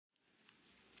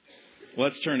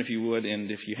Let's turn, if you would,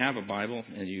 and if you have a Bible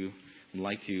and you would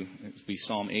like to, it'd be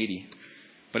Psalm 80.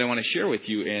 But I want to share with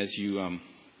you as you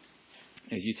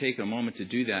take a moment to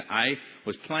do that. I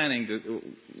was planning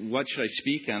what should I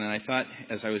speak on, and I thought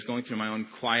as I was going through my own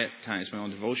quiet times, my own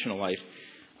devotional life,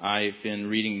 I've been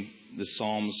reading the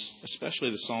Psalms,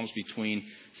 especially the Psalms between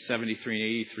 73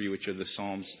 and 83, which are the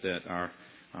Psalms that are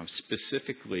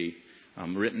specifically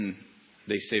written,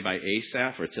 they say by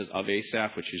Asaph, or it says of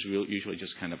Asaph, which is usually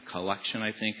just kind of collection,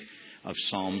 I think, of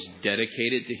Psalms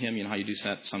dedicated to him. You know how you do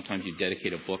that? Sometimes you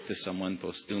dedicate a book to someone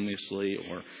posthumously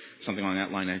or something along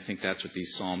that line. I think that's what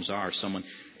these Psalms are. Someone,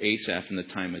 Asaph in the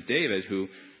time of David, who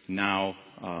now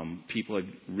people had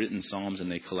written Psalms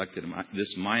and they collected them. This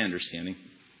is my understanding.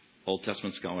 Old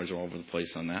Testament scholars are all over the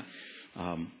place on that.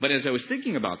 But as I was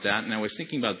thinking about that, and I was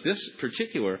thinking about this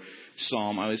particular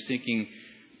Psalm, I was thinking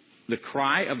the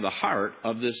cry of the heart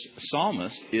of this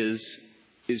psalmist is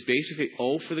basically,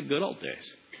 oh, for the good old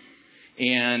days.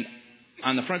 And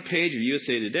on the front page of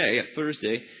USA Today at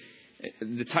Thursday,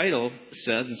 the title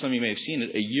says, and some of you may have seen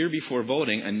it, "A Year Before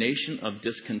Voting, A Nation of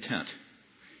Discontent."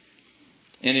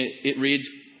 And it reads,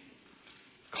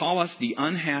 "Call us the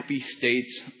unhappy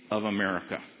states of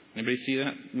America." Anybody see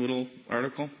that little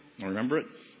article? Remember it?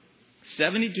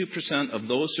 72% of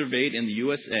those surveyed in the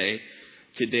USA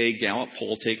Today Gallup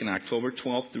poll taken October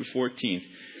 12th through 14th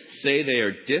say they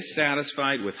are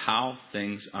dissatisfied with how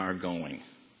things are going.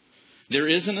 There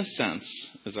is, in a sense,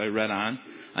 as I read on,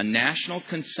 a national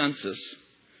consensus,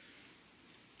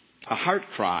 a heart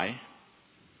cry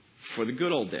for the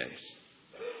good old days.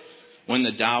 When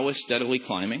the Dow was steadily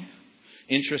climbing,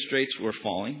 interest rates were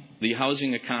falling, the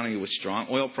housing economy was strong,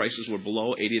 oil prices were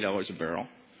below $80 a barrel.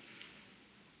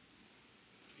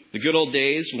 The good old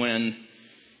days when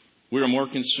we were more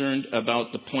concerned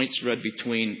about the point spread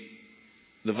between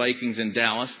the Vikings and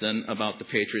Dallas than about the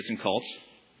Patriots and Colts.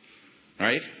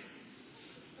 Right?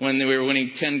 When they were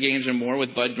winning 10 games or more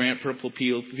with Bud Grant, Purple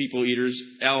People Eaters,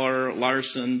 Eller,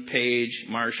 Larson, Page,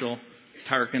 Marshall,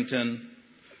 Tarkenton.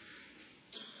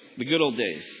 The good old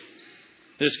days.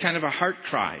 There's kind of a heart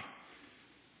cry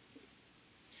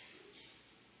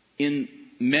in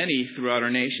many throughout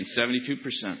our nation,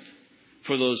 72%,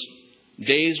 for those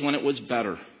days when it was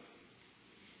better.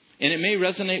 And it may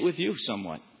resonate with you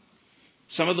somewhat.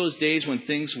 Some of those days when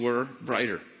things were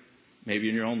brighter, maybe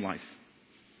in your own life.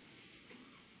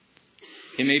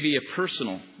 It may be a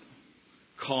personal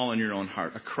call in your own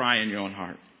heart, a cry in your own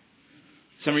heart.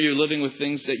 Some of you are living with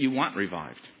things that you want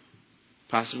revived,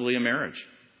 possibly a marriage.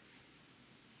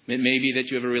 It may be that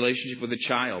you have a relationship with a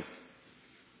child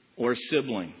or a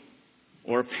sibling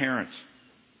or a parent.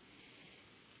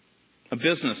 A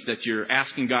business that you're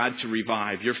asking God to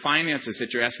revive. Your finances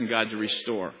that you're asking God to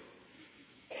restore.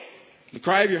 The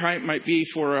cry of your heart might be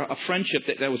for a friendship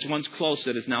that was once close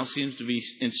that now seems to be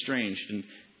estranged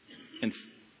and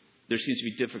there seems to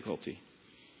be difficulty.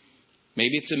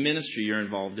 Maybe it's a ministry you're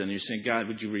involved in and you're saying, God,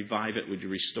 would you revive it? Would you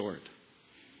restore it?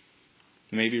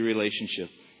 Maybe a relationship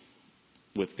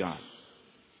with God.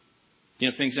 You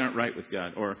know, things aren't right with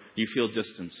God, or you feel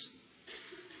distance.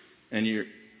 And you've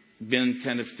been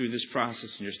kind of through this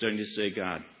process and you're starting to say,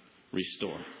 God,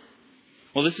 restore.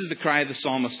 Well, this is the cry of the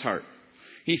psalmist's heart.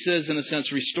 He says, in a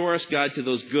sense, restore us, God, to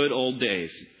those good old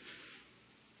days.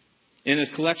 In a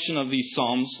collection of these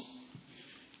psalms,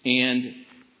 and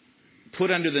put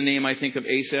under the name, I think, of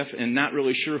Asaph, and not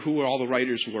really sure who all the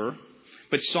writers were.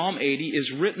 But Psalm 80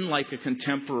 is written like a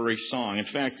contemporary song. In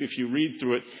fact, if you read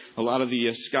through it, a lot of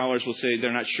the scholars will say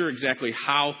they're not sure exactly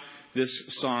how this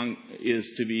song is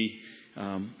to be,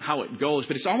 how it goes.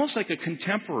 But it's almost like a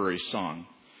contemporary song,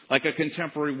 like a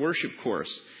contemporary worship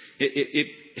chorus.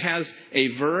 It has a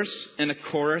verse and a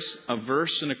chorus, a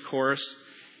verse and a chorus,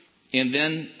 and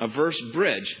then a verse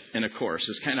bridge and a chorus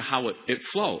is kind of how it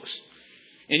flows.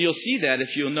 And you'll see that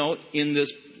if you'll note in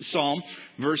this psalm,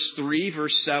 verse 3,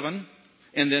 verse 7,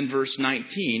 and then verse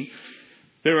 19,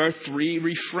 there are three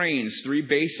refrains, three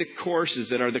basic choruses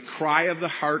that are the cry of the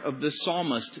heart of the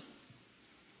psalmist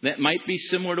that might be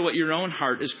similar to what your own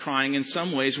heart is crying in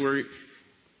some ways, where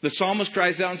the psalmist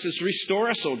cries out and says, restore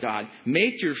us, O God.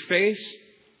 Make your face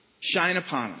shine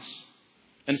upon us.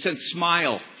 And said,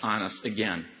 smile on us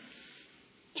again,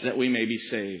 that we may be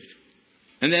saved.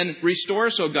 And then restore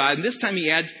us, O God. And this time he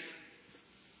adds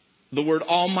the word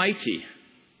Almighty.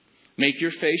 Make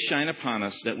your face shine upon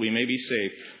us that we may be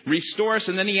saved. Restore us.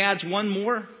 And then he adds one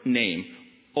more name.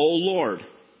 O Lord,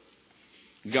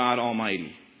 God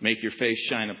Almighty. Make your face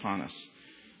shine upon us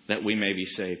that we may be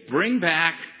saved. Bring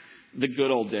back the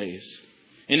good old days.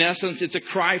 In essence, it's a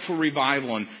cry for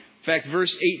revival. In fact,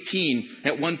 verse 18,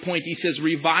 at one point he says,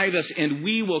 revive us and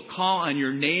we will call on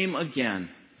your name again.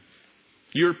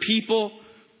 Your people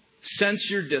sense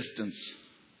your distance.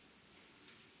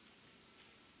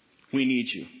 We need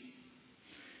you.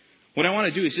 What I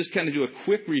want to do is just kind of do a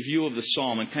quick review of the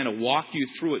psalm and kind of walk you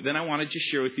through it. Then I want to just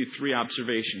share with you 3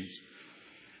 observations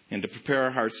and to prepare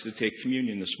our hearts to take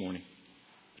communion this morning.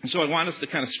 And so I want us to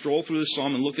kind of stroll through the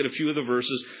psalm and look at a few of the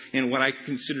verses and what I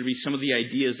consider to be some of the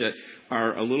ideas that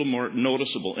are a little more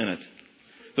noticeable in it.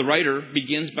 The writer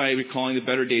begins by recalling the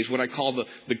better days, what I call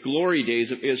the glory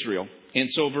days of Israel. And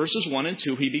so verses 1 and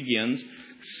 2, he begins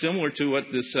similar to what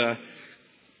this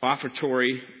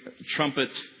offertory trumpet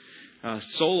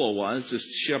solo was, this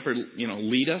shepherd,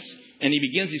 lead us. And he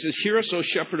begins, he says, "Hear us, O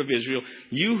shepherd of Israel,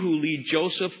 you who lead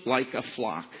Joseph like a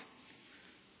flock.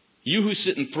 You who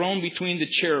sit enthroned between the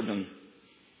cherubim,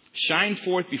 shine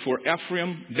forth before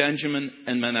Ephraim, Benjamin,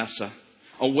 and Manasseh.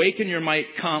 Awaken your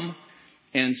might, come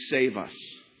and save us."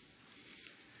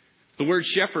 The word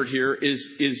shepherd here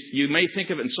is you may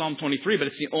think of it in Psalm 23, but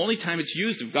it's the only time it's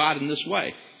used of God in this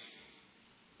way.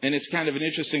 And it's kind of an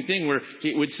interesting thing where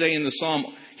it would say in the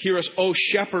psalm, "Hear us, O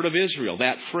shepherd of Israel,"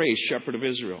 that phrase, shepherd of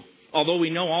Israel. Although we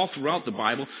know all throughout the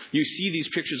Bible, you see these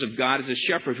pictures of God as a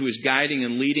shepherd who is guiding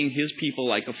and leading his people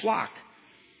like a flock.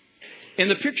 And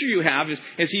the picture you have is,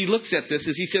 as he looks at this,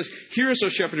 is he says, "Hear us, O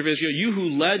shepherd of Israel, you who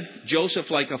led Joseph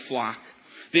like a flock."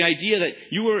 The idea that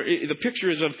the picture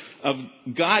is of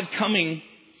God coming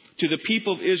to the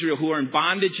people of Israel who are in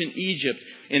bondage in Egypt.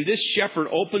 And this shepherd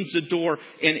opens the door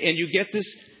and you get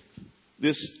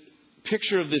this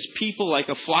picture of this people like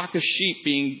a flock of sheep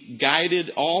being guided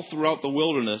all throughout the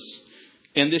wilderness.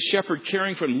 And this shepherd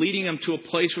caring for them, leading them to a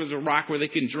place where there's a rock where they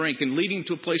can drink, and leading them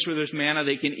to a place where there's manna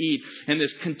they can eat. And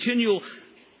this continual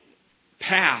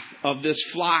path of this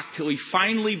flock till he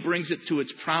finally brings it to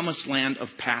its promised land of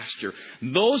pasture.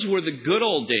 Those were the good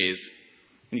old days.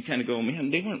 And you kind of go, man,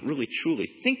 they weren't really truly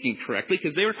thinking correctly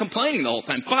because they were complaining the whole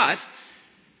time. But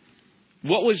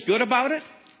what was good about it?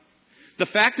 The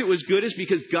fact it was good is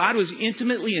because God was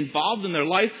intimately involved in their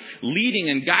life, leading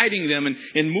and guiding them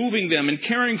and moving them and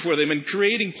caring for them and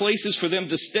creating places for them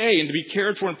to stay and to be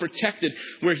cared for and protected,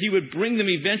 where he would bring them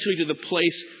eventually to the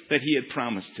place that he had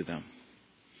promised to them.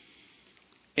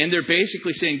 And they're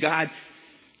basically saying, "God,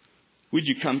 would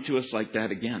you come to us like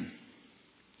that again?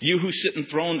 You who sit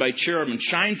enthroned by cherubim,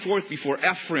 shine forth before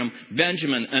Ephraim,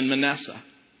 Benjamin, and Manasseh."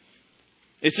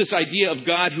 It's this idea of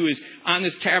God who is on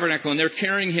this tabernacle and they're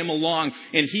carrying him along.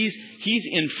 And he's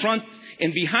in front,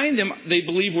 and behind him, they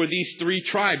believe, were these 3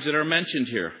 tribes that are mentioned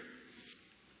here.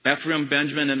 Ephraim,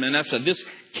 Benjamin, and Manasseh. This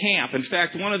camp, in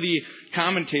fact, one of the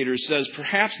commentators says,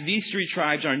 perhaps these 3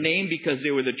 tribes are named because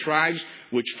they were the tribes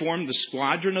which formed the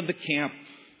squadron of the camp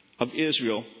of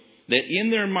Israel that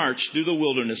in their march through the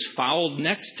wilderness followed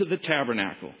next to the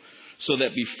tabernacle, so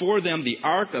that before them the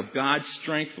ark of God's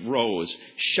strength rose,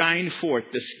 shine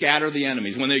forth to scatter the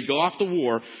enemies. When they go off to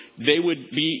war, they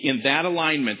would be in that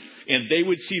alignment, and they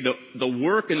would see the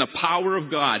work and the power of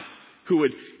God, who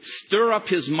would stir up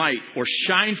his might or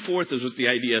shine forth, is with the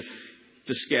idea,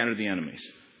 to scatter the enemies.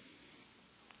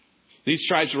 These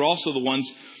tribes were also the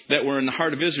ones that were in the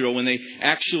heart of Israel when they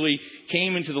actually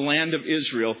came into the land of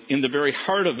Israel. In the very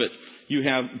heart of it, you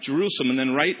have Jerusalem, and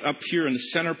then right up here in the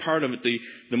center part of it,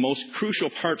 the most crucial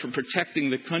part for protecting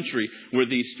the country, were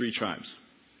these 3 tribes.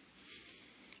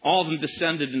 All of them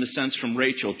descended, in a sense, from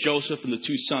Rachel, Joseph and the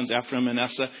 2 sons, Ephraim,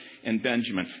 Manasseh, and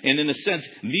Benjamin. And in a sense,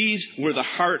 these were the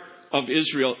heart of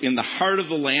Israel, in the heart of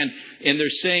the land. And they're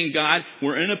saying, "God,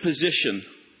 we're in a position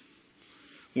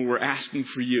where we're asking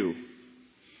for you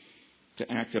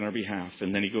to act on our behalf."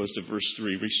 And then he goes to verse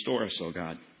 3, "Restore us, O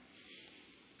God.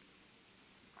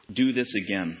 Do this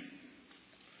again."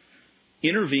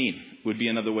 Intervene would be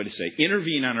another way to say.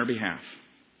 Intervene on our behalf.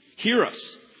 Hear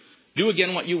us. Do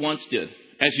again what you once did.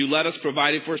 As you led us,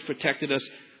 provided for us, protected us,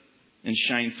 and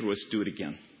shine through us, do it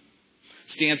again.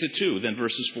 Stanza 2, then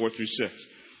verses 4 through 6.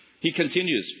 He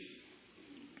continues.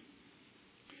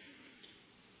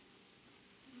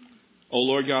 "O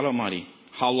Lord God Almighty,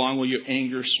 how long will your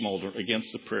anger smolder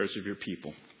against the prayers of your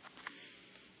people?"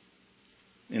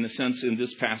 In a sense, in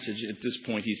this passage, at this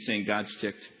point, he's saying God's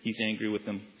ticked. He's angry with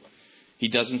them. He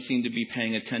doesn't seem to be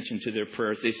paying attention to their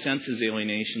prayers. They sense his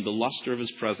alienation. The luster of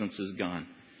his presence is gone.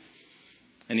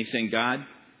 And he's saying, "God,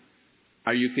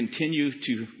 are you continue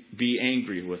to be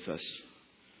angry with us?"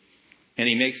 And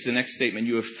he makes the next statement,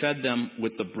 "You have fed them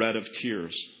with the bread of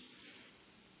tears."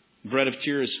 Bread of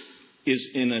tears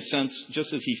is, in a sense,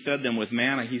 just as he fed them with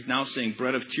manna, he's now saying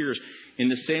bread of tears. In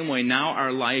the same way, now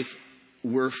our life,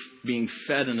 we're being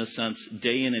fed, in a sense,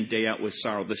 day in and day out with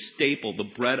sorrow. The staple, the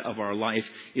bread of our life,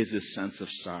 is this sense of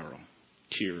sorrow,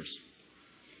 tears.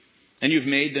 "And you've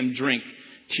made them drink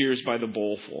tears by the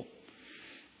bowlful."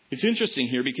 It's interesting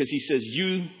here because he says,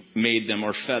 you made them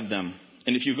or fed them.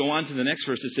 And if you go on to the next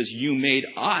verse, it says, you made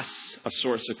us a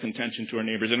source of contention to our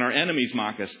neighbors, and our enemies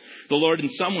mock us. The Lord in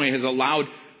some way has allowed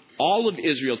all of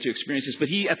Israel to experience this, but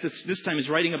he at this time is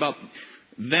writing about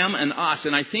them and us.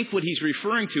 And I think what he's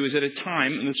referring to is at a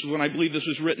time, and this is when I believe this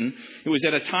was written, it was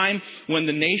at a time when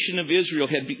the nation of Israel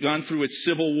had gone through its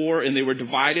civil war and they were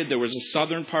divided. There was a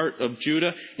southern part of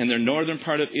Judah and the northern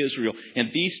part of Israel. And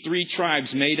these three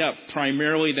tribes made up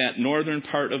primarily that northern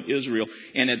part of Israel.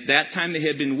 And at that time they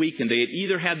had been weakened. They had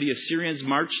either had the Assyrians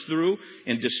march through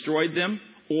and destroyed them,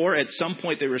 or at some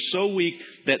point they were so weak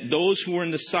that those who were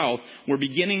in the south were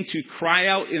beginning to cry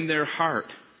out in their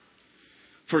heart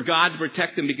for God to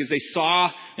protect them, because they saw,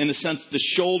 in a sense, the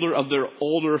shoulder of their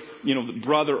older,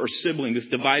 brother or sibling. This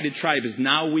divided tribe is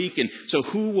now weakened. So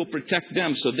who will protect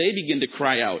them? So they begin to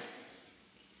cry out.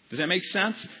 Does that make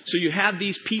sense? So you have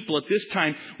these people at this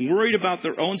time worried about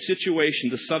their own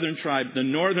situation. The southern tribe, the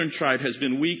northern tribe has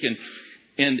been weakened,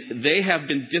 and they have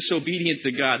been disobedient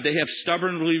to God. They have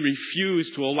stubbornly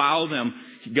refused to allow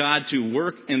God to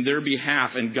work in their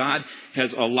behalf, and God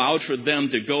has allowed for them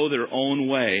to go their own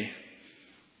way,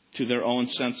 to their own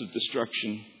sense of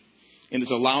destruction, and is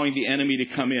allowing the enemy to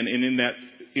come in, and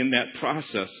in that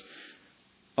process,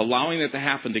 allowing that to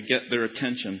happen to get their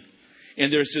attention.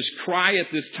 And there's this cry at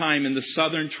this time in the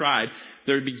southern tribe.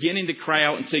 They're beginning to cry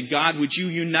out and say, God, would you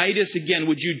unite us again?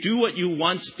 Would you do what you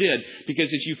once did?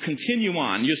 Because as you continue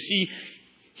on, you see,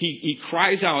 he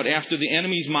cries out after the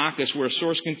enemies mock us, we're a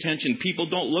source of contention. People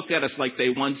don't look at us like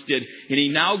they once did. And he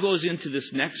now goes into this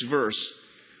next verse,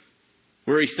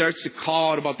 where he starts to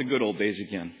call out about the good old days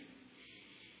again.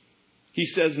 He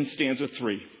says in stanza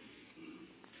 3,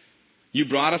 you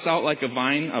brought us out like a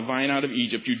vine out of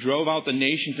Egypt. You drove out the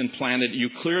nations and planted it. You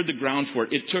cleared the ground for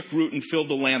it. It took root and filled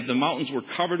the land. The mountains were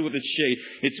covered with its shade,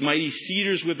 its mighty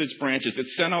cedars with its branches. It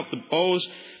sent out the boughs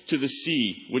to the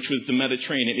sea, which was the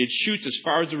Mediterranean. It shoots as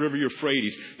far as the river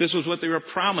Euphrates. This was what they were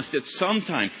promised at some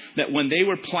time, that when they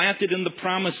were planted in the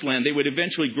promised land, they would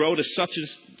eventually grow to such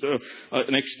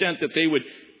an extent that they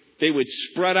would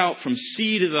spread out from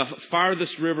sea to the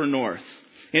farthest river north.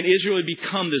 And Israel would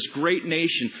become this great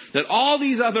nation that all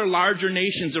these other larger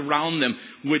nations around them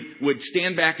would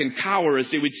stand back and cower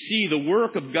as they would see the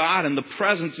work of God and the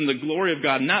presence and the glory of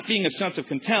God. Not being a sense of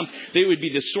contempt, they would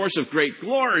be the source of great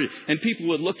glory. And people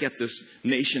would look at this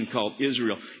nation called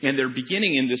Israel. And they're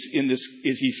beginning in this,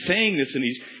 as he's saying this and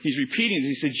he's repeating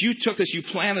this. He says, you took us, you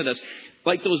planted us.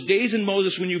 Like those days in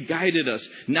Moses when you guided us.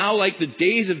 Now like the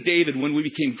days of David when we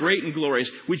became great and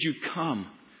glorious. Would you come,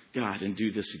 God, and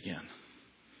do this again?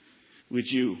 Would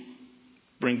you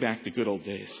bring back the good old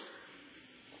days?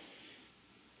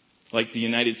 Like the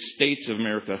United States of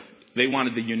America, they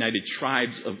wanted the United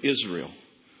Tribes of Israel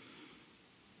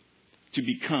to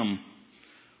become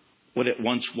what it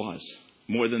once was,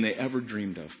 more than they ever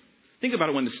dreamed of. Think about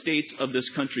it, when the states of this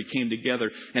country came together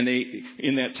and they,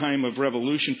 in that time of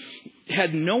revolution,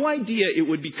 had no idea it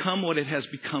would become what it has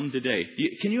become today.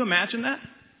 Can you imagine that?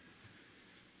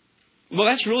 Well,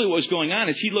 that's really what was going on.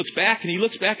 As he looks back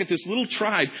at this little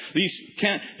tribe,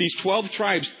 these 12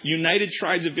 tribes, united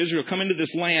tribes of Israel, come into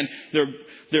this land.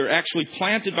 They're actually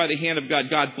planted by the hand of God.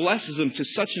 God blesses them to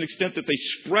such an extent that they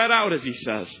spread out, as he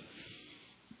says,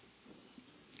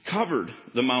 covered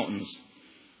the mountains.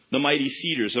 The mighty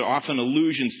cedars are often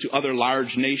allusions to other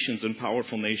large nations and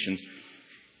powerful nations.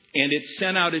 And it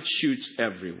sent out its shoots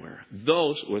everywhere.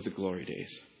 Those were the glory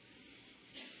days.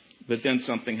 But then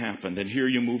something happened, and here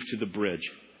you move to the bridge.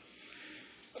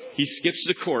 He skips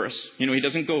the chorus. He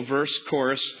doesn't go verse,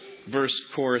 chorus,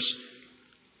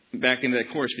 back into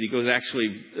that chorus, but he goes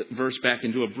actually verse back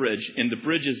into a bridge. And the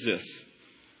bridge is this.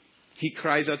 He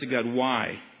cries out to God,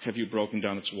 why have you broken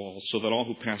down its walls so that all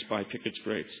who pass by pick its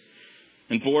grapes?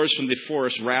 And boars from the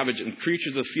forest ravage, and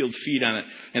creatures of the field feed on it.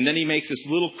 And then he makes this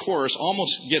little chorus,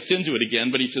 almost gets into it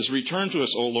again, but he says, return to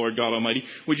us, O Lord God Almighty.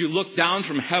 Would you look down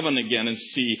from heaven again and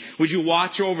see? Would you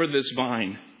watch over this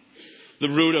vine, the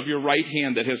root of your right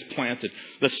hand that has planted,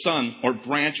 the son or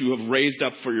branch you have raised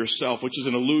up for yourself, which is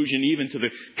an allusion even to the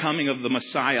coming of the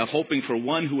Messiah, hoping for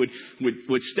one who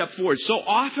would step forward. So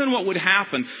often what would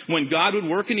happen when God would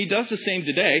work, and he does the same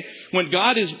today, when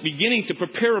God is beginning to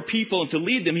prepare a people and to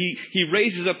lead them, he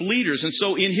raises up leaders. And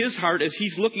so in his heart, as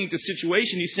he's looking at the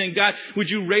situation, he's saying, God,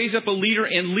 would you raise up a leader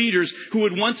and leaders who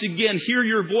would once again hear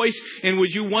your voice, and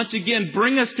would you once again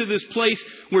bring us to this place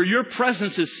where your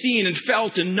presence is seen and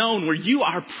felt and known, where you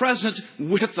are present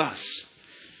with us.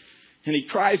 And he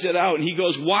cries it out and he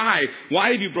goes, why?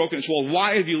 Why have you broken this wall?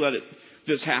 Why have you let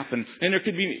this happen? And there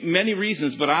could be many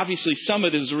reasons, but obviously some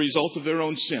of it is a result of their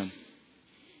own sin.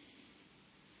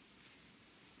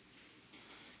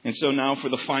 And so now for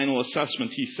the final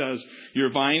assessment, he says,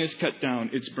 your vine is cut down,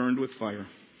 it's burned with fire.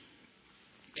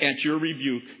 At your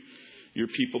rebuke, your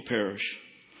people perish.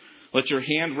 Let your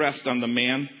hand rest on the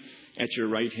man at your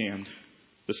right hand,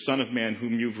 the Son of Man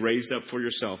whom you've raised up for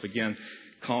yourself. Again,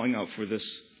 calling out for this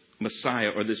Messiah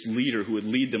or this leader who would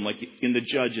lead them like in the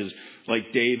Judges,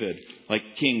 like David, like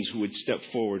kings who would step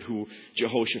forward, who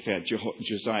Jehoshaphat,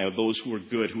 Josiah, those who were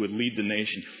good, who would lead the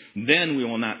nation. Then we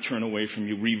will not turn away from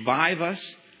you. Revive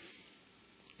us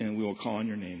and we will call on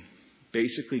your name.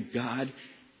 Basically, God,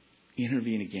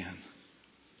 intervene again.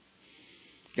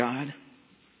 God,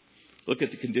 look at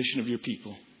the condition of your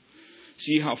people.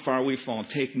 See how far we've fallen.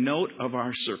 Take note of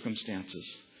our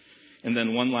circumstances. And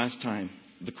then one last time,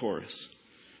 the chorus.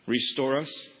 Restore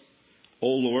us, O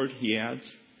Lord, he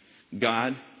adds,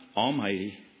 God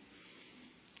Almighty,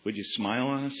 would you smile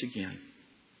on us again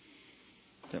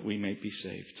that we may be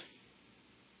saved?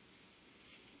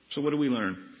 So what do we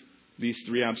learn? These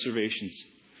three observations.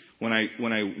 When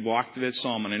I walked through that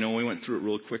psalm, and I know we went through it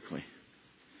real quickly,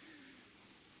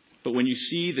 but when you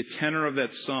see the tenor of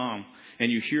that song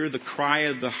and you hear the cry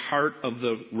of the heart of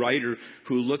the writer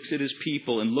who looks at his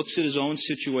people and looks at his own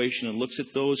situation and looks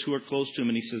at those who are close to him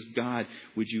and he says, God,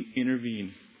 would you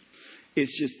intervene?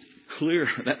 It's just clear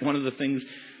that one of the things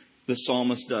the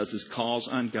psalmist does is calls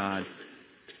on God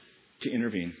to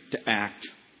intervene, to act.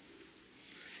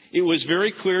 It was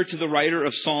very clear to the writer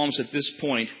of Psalms at this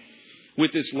point,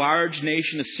 with this large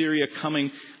nation Assyria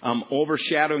coming,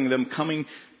 overshadowing them, coming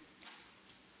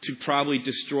to probably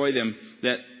destroy them,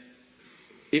 that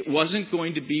it wasn't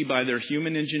going to be by their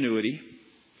human ingenuity.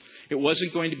 It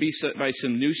wasn't going to be by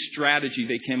some new strategy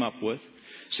they came up with,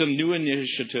 some new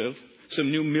initiative, some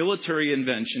new military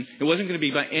invention. It wasn't going to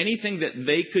be by anything that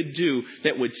they could do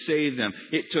that would save them.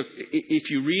 It took, if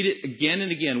you read it again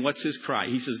and again, what's his cry?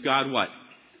 He says, God, what?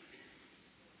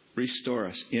 Restore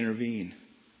us, intervene.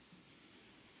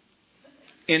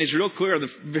 And it's real clear, the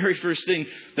very first thing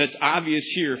that's obvious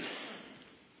here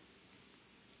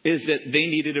is that they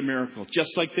needed a miracle.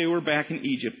 Just like they were back in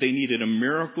Egypt, they needed a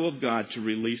miracle of God to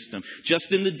release them.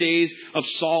 Just in the days of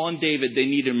Saul and David, they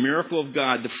needed a miracle of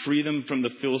God to free them from the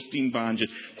Philistine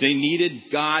bondage. They needed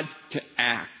God to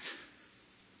act.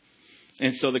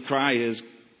 And so the cry is,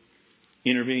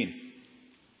 intervene.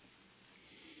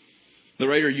 The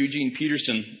writer Eugene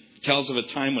Peterson tells of a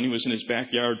time when he was in his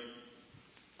backyard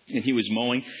and he was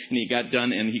mowing and he got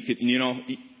done and he could,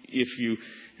 if you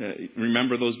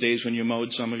remember those days when you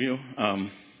mowed, some of you?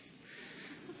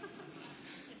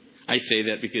 I say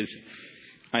that because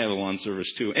I have a lawn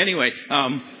service too. Anyway,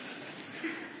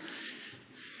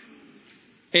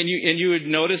 and you would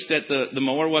notice that the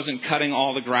mower wasn't cutting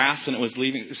all the grass and it was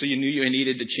leaving, so you knew you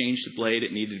needed to change the blade.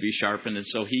 It needed to be sharpened. And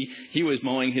so he was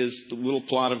mowing his little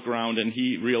plot of ground and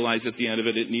he realized at the end of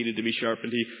it needed to be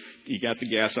sharpened. He got the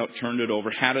gas out, turned it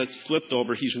over, had it flipped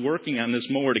over. He's working on this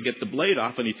mower to get the blade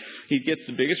off, and he gets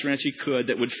the biggest wrench he could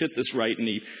that would fit this right, and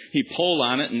he pulled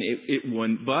on it, and it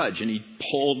wouldn't budge. And he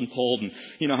pulled, and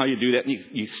you know how you do that, and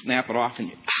you snap it off,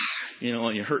 and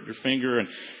and you hurt your finger. And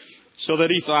so that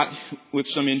he thought, with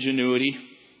some ingenuity,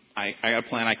 I got a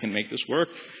plan, I can make this work.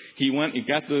 He went, he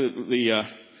got the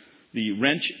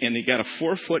wrench, and he got a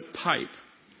 4-foot pipe.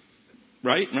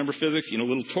 Right? Remember physics? A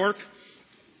little torque.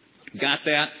 Got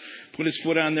that, put his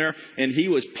foot on there, and he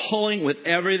was pulling with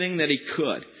everything that he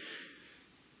could.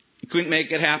 He couldn't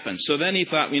make it happen. So then he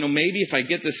thought, maybe if I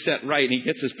get this set right, and he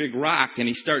gets this big rock, and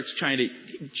he starts trying to,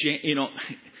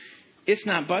 it's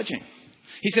not budging.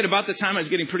 He said, about the time I was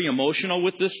getting pretty emotional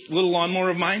with this little lawnmower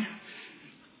of mine,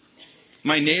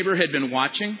 my neighbor had been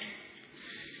watching.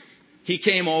 He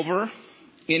came over, and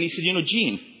he said,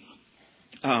 Gene,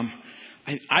 I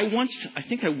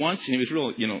think I once, and he was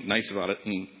real, nice about it,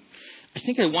 and I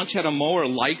think I once had a mower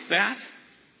like that.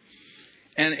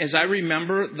 And as I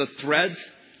remember, the threads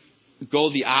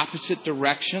go the opposite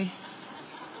direction.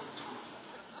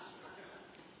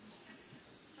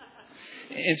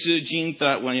 And so Gene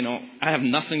thought, well, I have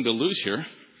nothing to lose here,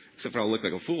 except for I'll look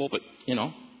like a fool, but,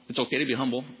 it's okay to be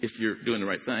humble if you're doing the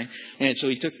right thing. And so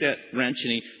he took that wrench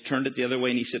and he turned it the other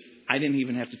way, and he said, I didn't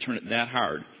even have to turn it that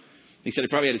hard. He said, I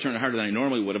probably had to turn it harder than I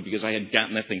normally would have because I had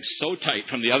gotten that thing so tight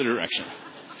from the other direction.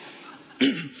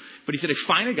 But he said, I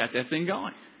finally got that thing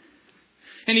going.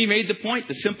 And he made the point,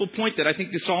 the simple point that I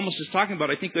think the psalmist is talking about.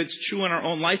 I think that's true in our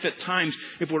own life at times.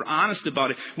 If we're honest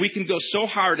about it, we can go so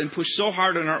hard and push so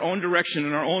hard in our own direction,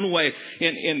 in our own way.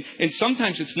 And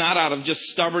sometimes it's not out of just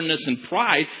stubbornness and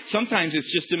pride. Sometimes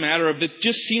it's just a matter of it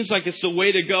just seems like it's the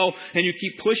way to go. And you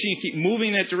keep pushing, you keep moving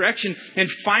in that direction. And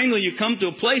finally you come to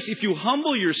a place, if you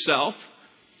humble yourself,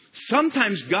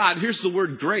 sometimes God, here's the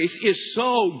word grace, is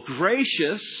so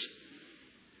gracious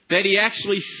That He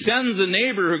actually sends a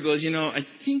neighbor who goes, I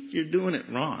think you're doing it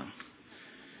wrong.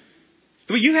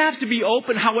 But you have to be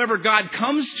open, however God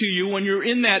comes to you when you're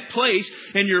in that place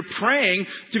and you're praying,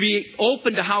 to be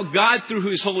open to how God, through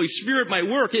His Holy Spirit, might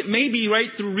work. It may be right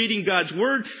through reading God's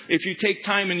Word. If you take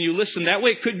time and you listen that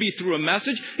way, it could be through a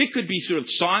message. It could be through a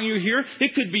song you hear.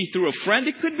 It could be through a friend.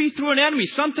 It could be through an enemy.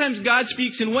 Sometimes God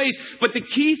speaks in ways. But the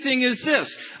key thing is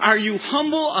this. Are you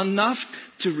humble enough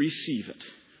to receive it?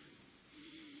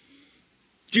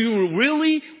 Do you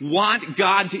really want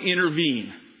God to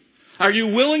intervene? Are you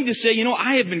willing to say,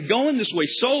 I have been going this way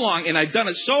so long and I've done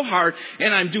it so hard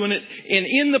and I'm doing it. And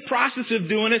in the process of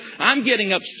doing it, I'm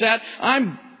getting upset.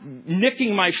 I'm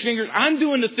nicking my fingers. I'm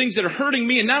doing the things that are hurting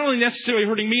me, and not only necessarily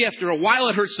hurting me, after a while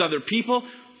it hurts other people.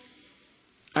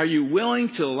 Are you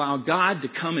willing to allow God to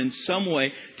come in some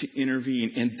way to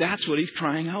intervene? And that's what He's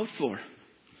crying out for.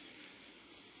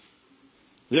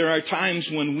 There are times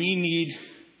when we need,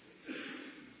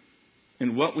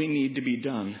 and what we need to be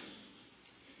done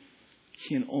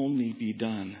can only be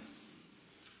done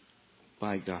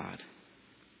by God.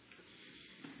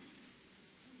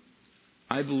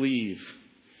 I believe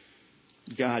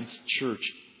God's church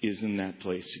is in that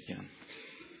place again.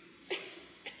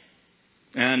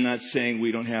 And I'm not saying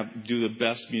we don't do the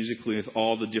best musically with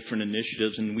all the different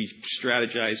initiatives and we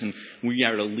strategize and we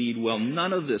are to lead well.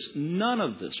 None of this,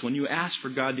 when you ask for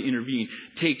God to intervene,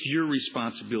 takes your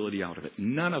responsibility out of it.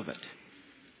 None of it.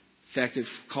 In fact, it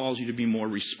calls you to be more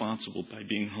responsible by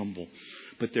being humble.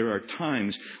 But there are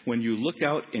times when you look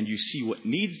out and you see what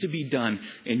needs to be done,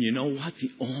 and you know what?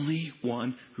 The only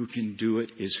one who can do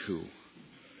it is who?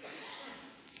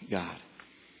 God.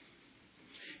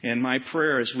 And my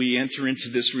prayer as we enter into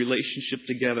this relationship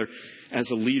together as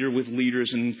a leader with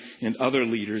leaders and other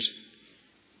leaders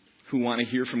who want to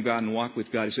hear from God and walk with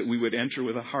God is that we would enter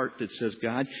with a heart that says,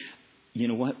 God, you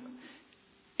know what?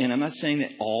 And I'm not saying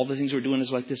that all the things we're doing is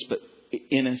like this, but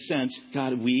in a sense,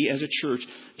 God, we as a church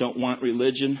don't want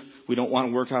religion. We don't want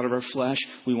to work out of our flesh.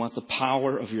 We want the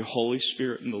power of your Holy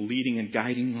Spirit and the leading and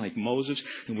guiding like Moses.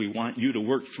 And we want you to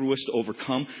work through us to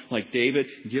overcome like David.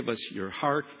 Give us your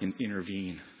heart and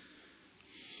intervene.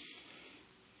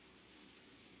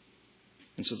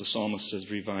 And so the psalmist says,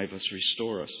 revive us,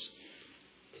 restore us.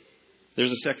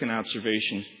 There's a second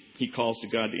observation. He calls to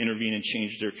God to intervene and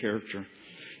change their character.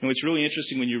 And what's really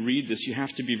interesting when you read this, you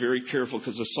have to be very careful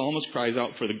because the psalmist cries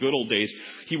out for the good old days.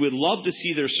 He would love to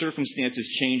see their circumstances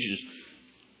changes.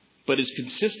 But his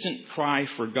consistent cry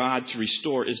for God to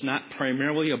restore is not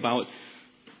primarily about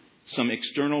some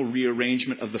external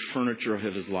rearrangement of the furniture of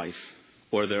his life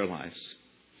or their lives.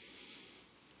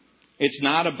 It's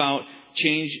not about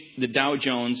change the Dow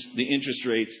Jones, the interest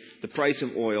rates, the price of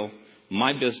oil,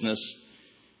 my business,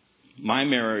 my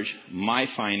marriage, my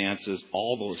finances,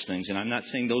 all those things. And I'm not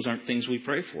saying those aren't things we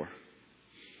pray for.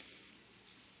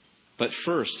 But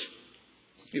first,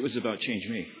 it was about change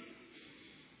me.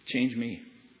 Change me.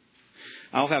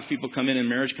 I'll have people come in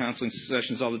marriage counseling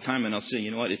sessions all the time and I'll say, you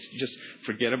know what, it's just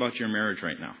forget about your marriage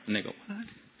right now. And they go, what?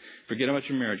 Forget about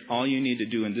your marriage. All you need to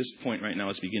do in this point right now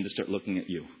is begin to start looking at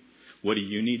you. What do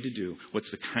you need to do? What's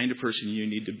the kind of person you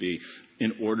need to be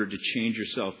in order to change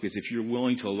yourself? Because if you're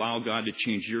willing to allow God to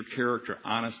change your character,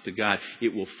 honest to God,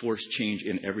 it will force change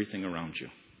in everything around you.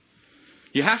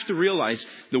 You have to realize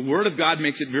the Word of God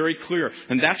makes it very clear.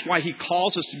 And that's why He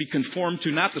calls us to be conformed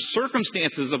to not the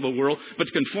circumstances of the world, but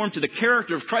to conform to the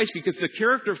character of Christ. Because the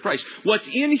character of Christ, what's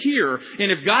in here,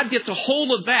 and if God gets a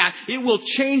hold of that, it will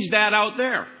change that out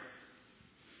there.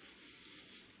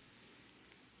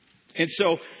 And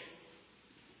so,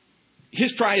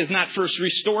 His cry is not first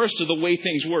restore us to the way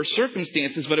things were,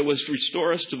 circumstances, but it was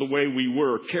restore us to the way we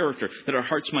were, character, that our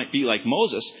hearts might be like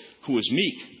Moses, who was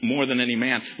meek more than any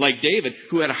man, like David,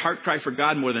 who had a heart cry for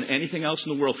God more than anything else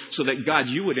in the world, so that God,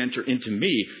 you would enter into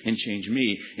me and change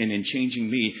me, and in changing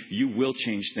me, you will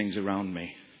change things around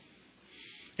me.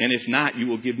 And if not, you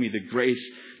will give me the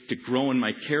grace to grow in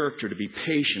my character, to be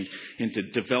patient, and to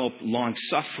develop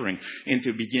long-suffering, and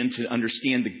to begin to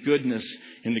understand the goodness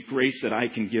and the grace that I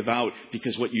can give out,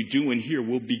 because what you do in here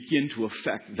will begin to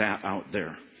affect that out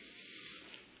there.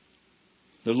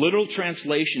 The literal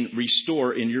translation,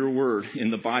 restore, in your word,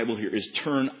 in the Bible here, is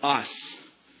turn us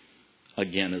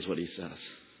again, is what he says.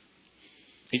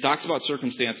 He talks about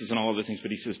circumstances and all other things,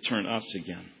 but he says turn us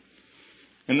again.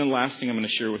 And then the last thing I'm going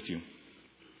to share with you,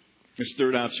 his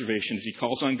third observation is he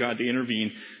calls on God to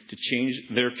intervene to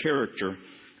change their character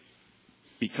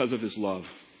because of his love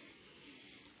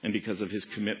and because of his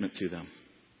commitment to them.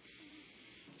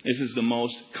 This is the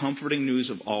most comforting news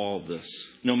of all of this.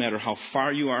 No matter how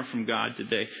far you are from God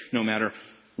today, no matter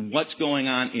what's going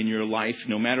on in your life,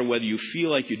 no matter whether you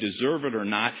feel like you deserve it or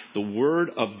not, the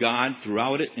Word of God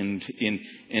throughout it and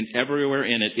everywhere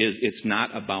in it is, it's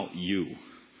not about you.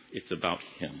 It's about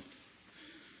Him.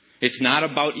 It's not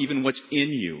about even what's in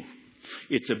you.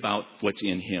 It's about what's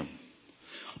in Him.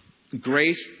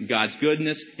 Grace, God's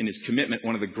goodness, and His commitment.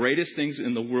 One of the greatest things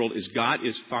in the world is God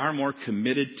is far more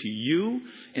committed to you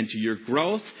and to your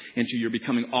growth and to your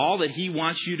becoming all that He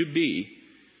wants you to be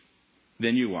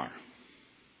than you are.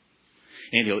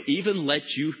 And He'll even let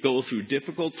you go through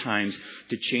difficult times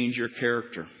to change your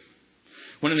character.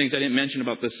 One of the things I didn't mention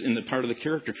about this in the part of the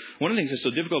character, one of the things that's so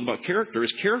difficult about character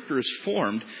is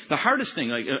formed. The hardest thing,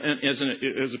 like as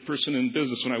a person in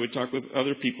business, when I would talk with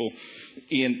other people,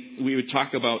 and we would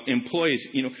talk about employees,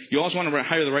 you always want to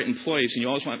hire the right employees, and you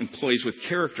always want employees with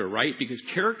character, right? Because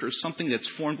character is something that's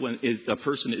formed when a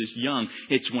person is young.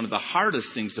 It's one of the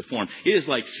hardest things to form. It is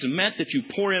like cement that you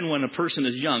pour in when a person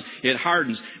is young. It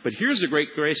hardens. But here's the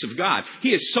great grace of God.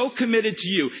 He is so committed to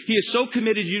you. He is so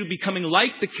committed to you to becoming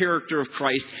like the character of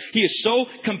Christ. He is so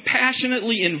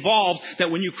compassionately involved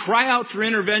that when you cry out for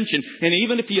intervention, and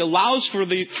even if He allows for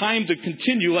the time to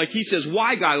continue, like He says,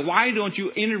 why, God? Why don't you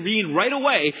intervene right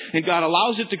away? And God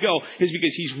allows it to go, is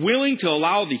because He's willing to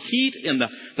allow the heat and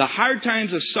the hard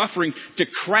times of suffering to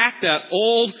crack that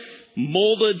old,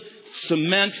 molded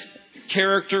cement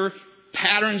character,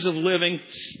 patterns of living,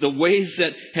 the ways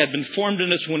that had been formed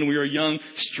in us when we were young,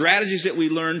 strategies that we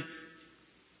learned,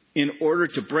 in order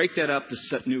to break that up to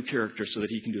set new character so that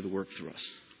He can do the work through us.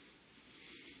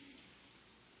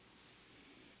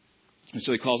 And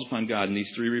so He calls upon God in these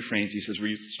three refrains. He says,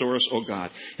 restore us, O God.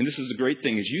 And this is the great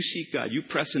thing. As you seek God, you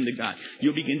press into God.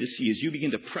 You'll begin to see, as you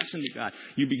begin to press into God,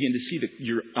 you begin to see that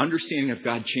your understanding of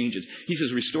God changes. He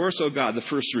says, restore us, O God, the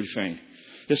first refrain.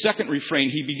 The second refrain,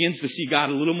 he begins to see God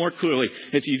a little more clearly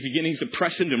as he's beginning to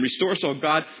press into Him. Restore us, O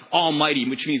God Almighty,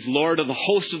 which means Lord of the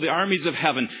hosts of the armies of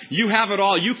heaven. You have it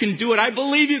all. You can do it. I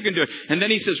believe you can do it. And then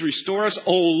He says, restore us,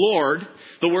 O Lord.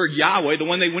 The word Yahweh, the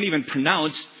one they wouldn't even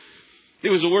pronounce. It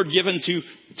was a word given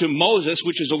to Moses,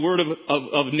 which is a word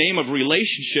of name of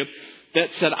relationship that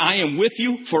said, I am with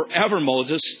you forever,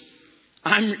 Moses.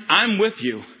 I'm with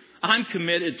you. I'm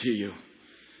committed to you.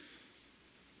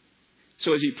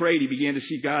 So as he prayed, he began to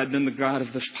see God, then the God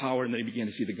of this power, and then he began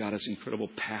to see the God of this incredible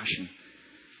passion.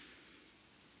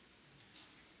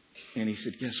 And he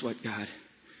said, guess what, God?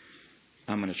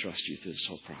 I'm going to trust you through this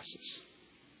whole process.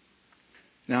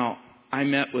 Now, I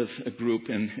met with a group,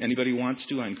 and anybody wants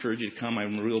to, I encourage you to come.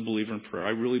 I'm a real believer in prayer. I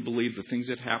really believe the things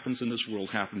that happens in this world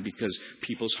happen because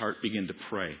people's heart begin to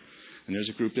pray. And there's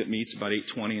a group that meets about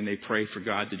 8:20, and they pray for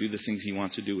God to do the things He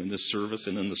wants to do in this service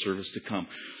and in the service to come.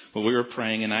 Well, we were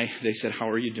praying, and they said, how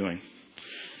are you doing?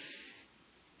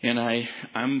 And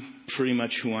I'm pretty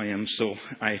much who I am. So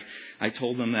I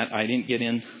told them that I didn't get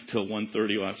in till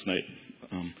 1:30 last night.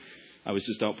 I was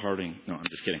just out partying. No, I'm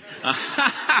just kidding.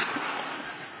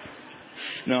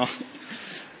 No.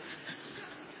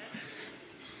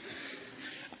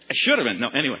 I should have been. No,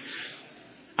 anyway.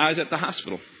 I was at the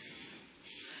hospital.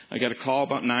 I got a call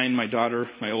about 9. My daughter,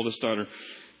 my oldest daughter,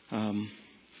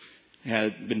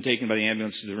 had been taken by the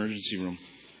ambulance to the emergency room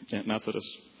at Methodist.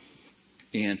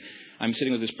 And I'm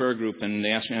sitting with this prayer group, and they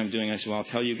asked me how I'm doing. I said, well, I'll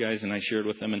tell you guys. And I shared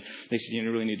with them. And they said,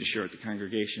 you really need to share it with the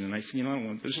congregation. And I said,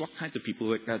 there's all kinds of people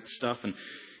that got stuff.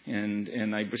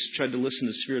 And I just tried to listen to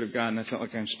the Spirit of God, and I felt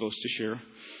like I'm supposed to share.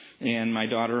 And my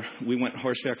daughter, we went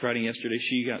horseback riding yesterday.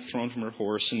 She got thrown from her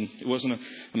horse, and it wasn't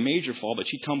a major fall, but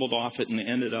she tumbled off it and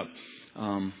ended up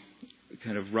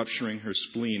kind of rupturing her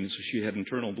spleen. So she had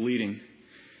internal bleeding.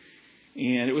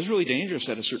 And it was really dangerous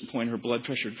at a certain point. Her blood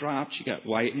pressure dropped. She got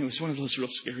white, and it was one of those real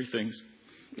scary things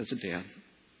as a dad.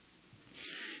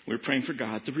 We were praying for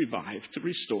God to revive, to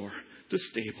restore, to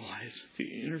stabilize,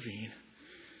 to intervene.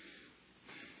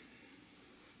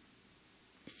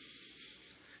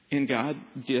 And God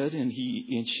did, and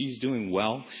she's doing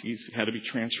well. She's had to be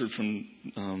transferred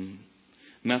from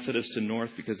Methodist to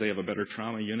North because they have a better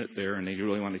trauma unit there, and they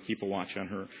really want to keep a watch on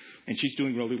her. And she's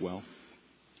doing really well.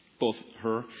 Both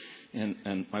her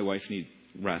and my wife need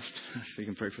rest, so you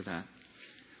can pray for that.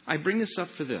 I bring this up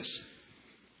for this.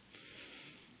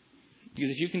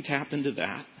 Because if you can tap into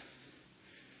that,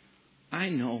 I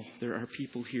know there are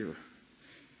people here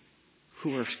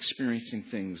who are experiencing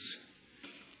things.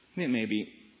 It may be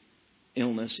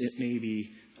illness, it may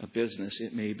be a business,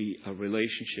 it may be a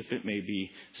relationship, it may be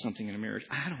something in a marriage.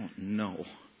 I don't know.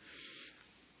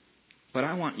 But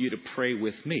I want you to pray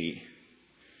with me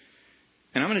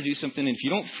And I'm going to do something, and if you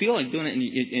don't feel like doing it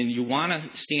and you want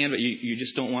to stand, but you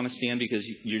just don't want to stand because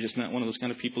you're just not one of those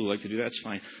kind of people who like to do that, that's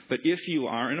fine. But if you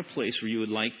are in a place where you would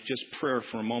like just prayer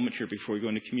for a moment here before you go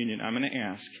into communion, I'm going to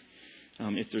ask,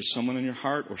 if there's someone in your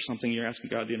heart or something you're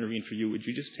asking God to intervene for you, would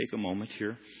you just take a moment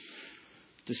here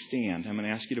to stand? I'm going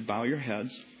to ask you to bow your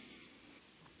heads.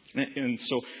 And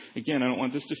so, again, I don't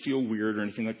want this to feel weird or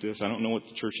anything like this. I don't know what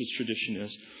the church's tradition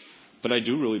is. But I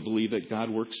do really believe that God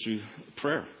works through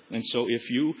prayer. And so if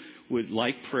you would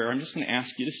like prayer, I'm just going to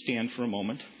ask you to stand for a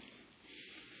moment.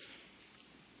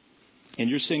 And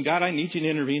you're saying, God, I need you to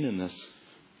intervene in this.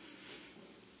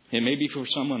 It may be for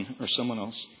someone or someone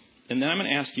else. And then I'm going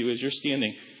to ask you, as you're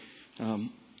standing, I'm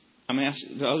going to ask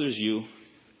the others of you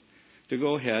to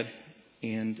go ahead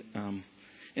and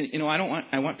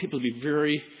I want people to be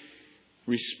very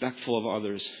respectful of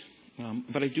others.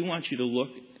 But I do want you to look.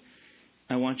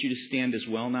 I want you to stand as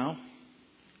well now,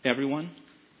 everyone.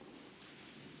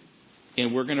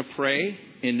 And we're going to pray.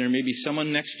 And there may be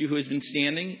someone next to you who has been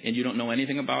standing and you don't know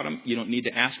anything about him. You don't need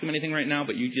to ask him anything right now,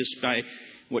 but you just, by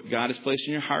what God has placed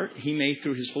in your heart, he may,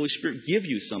 through his Holy Spirit, give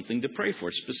you something to pray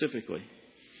for specifically.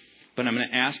 But I'm going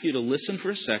to ask you to listen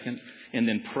for a second and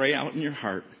then pray out in your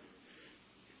heart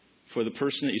for the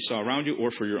person that you saw around you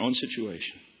or for your own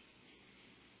situation.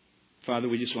 Father,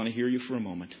 we just want to hear you for a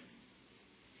moment.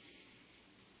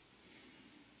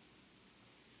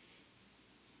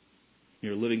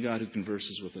 You're a living God who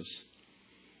converses with us.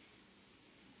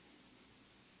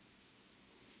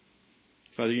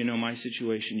 Father, you know my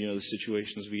situation. You know the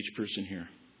situations of each person here.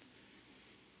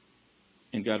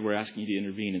 And God, we're asking you to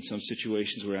intervene. In some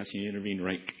situations, we're asking you to intervene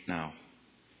right now.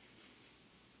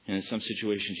 And in some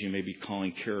situations, you may be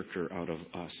calling character out of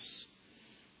us.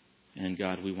 And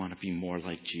God, we want to be more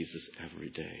like Jesus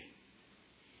every day.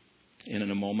 And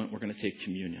in a moment, we're going to take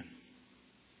communion.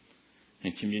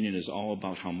 And communion is all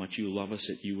about how much you love us,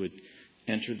 that you would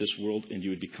enter this world and you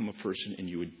would become a person and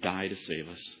you would die to save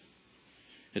us.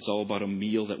 It's all about a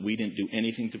meal that we didn't do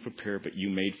anything to prepare, but you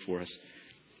made for us.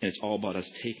 And it's all about us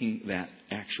taking that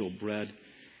actual bread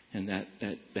and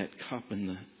that cup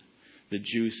and the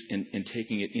juice and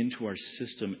taking it into our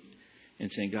system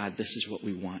and saying, God, this is what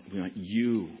we want. We want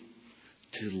you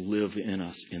to live in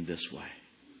us in this way.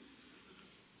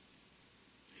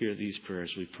 Hear these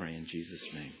prayers we pray in Jesus'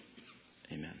 name.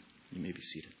 Amen. You may be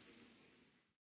seated.